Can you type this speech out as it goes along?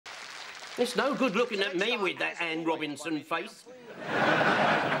It's no good looking at me with that Anne Robinson face.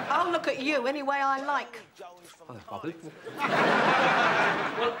 I'll look at you any way I like.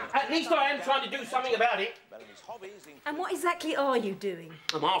 Well, at least I am trying to do something about it. And what exactly are you doing?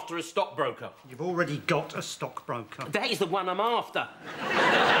 I'm after a stockbroker. You've already got a stockbroker. That is the one I'm after.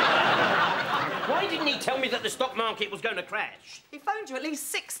 Why didn't he tell me that the stock market was going to crash? He phoned you at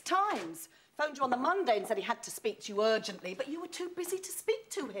least 6 times. Phoned you on the Monday and said he had to speak to you urgently, but you were too busy to speak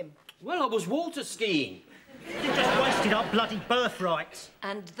to him. Well, I was water skiing. You just wasted our bloody birthright.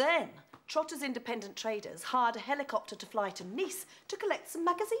 And then Trotters independent traders hired a helicopter to fly to Nice to collect some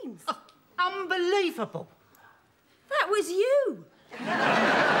magazines. Oh, unbelievable. That was you. Oh,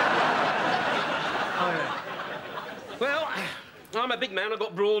 yeah. Well, I'm a big man. I've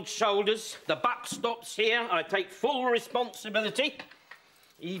got broad shoulders. The buck stops here. I take full responsibility,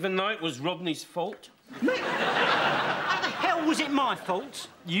 even though it was Rodney's fault. How the hell was it my fault?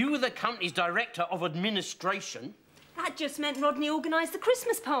 You were the company's director of administration. That just meant Rodney organised the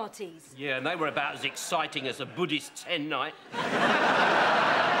Christmas parties. Yeah, and they were about as exciting as a Buddhist hen night.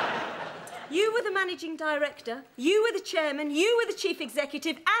 You were the managing director, you were the chairman, you were the chief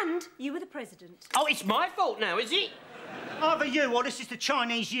executive, and you were the president. Oh, it's my fault now, is it? Either you or this is the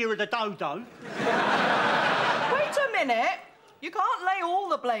Chinese year of the dodo. Wait a minute. You can't lay all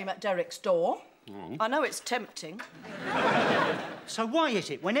the blame at Derek's door. I know it's tempting. So why is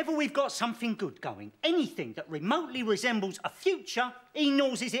it whenever we've got something good going, anything that remotely resembles a future, he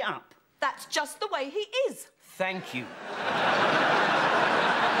noses it up? That's just the way he is. Thank you.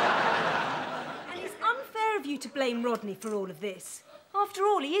 And it's unfair of you to blame Rodney for all of this. After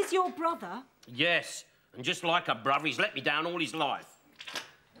all, he is your brother. Yes, and just like a brother, he's let me down all his life.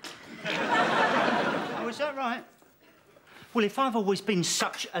 Oh, is that right? Well, if I've always been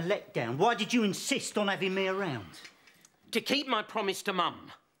such a letdown, why did you insist on having me around? To keep my promise to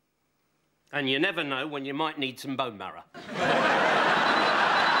Mum. And you never know when you might need some bone marrow.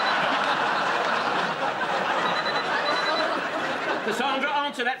 Cassandra,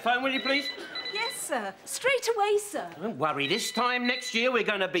 answer that phone, will you, please? Yes, sir. Straight away, sir. Don't worry, this time next year we're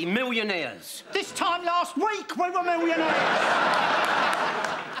going to be millionaires. This time last week we were millionaires!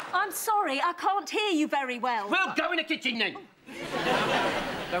 I'm sorry, I can't hear you very well. Well, go in the kitchen then.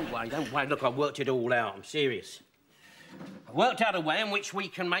 Don't worry, don't worry. Look, I've worked it all out. I'm serious. I worked out a way in which we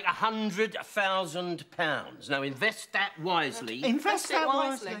can make £100,000. Now, invest that wisely. Invest that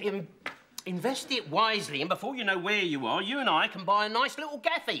wisely? Invest it wisely, and before you know where you are, you and I can buy a nice little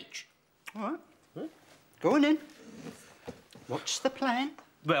gaff each. All right. Huh? Go on, then. What's the plan?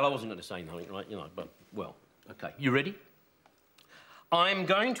 Well, I wasn't going to say nothing, right, you know, but, well, OK. You ready? I'm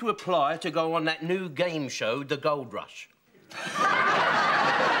going to apply to go on that new game show, The Gold Rush.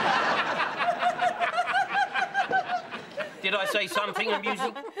 Did I say something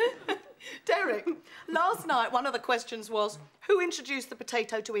amusing? Derek, last night one of the questions was, who introduced the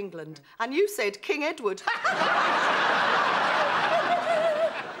potato to England? And you said King Edward.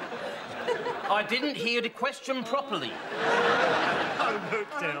 I didn't hear the question properly. Oh, look,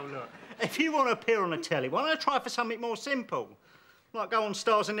 Del, look. If you want to appear on the telly, why don't I try for something more simple? Like go on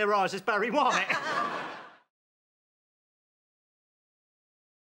Stars in Their Eyes as Barry White.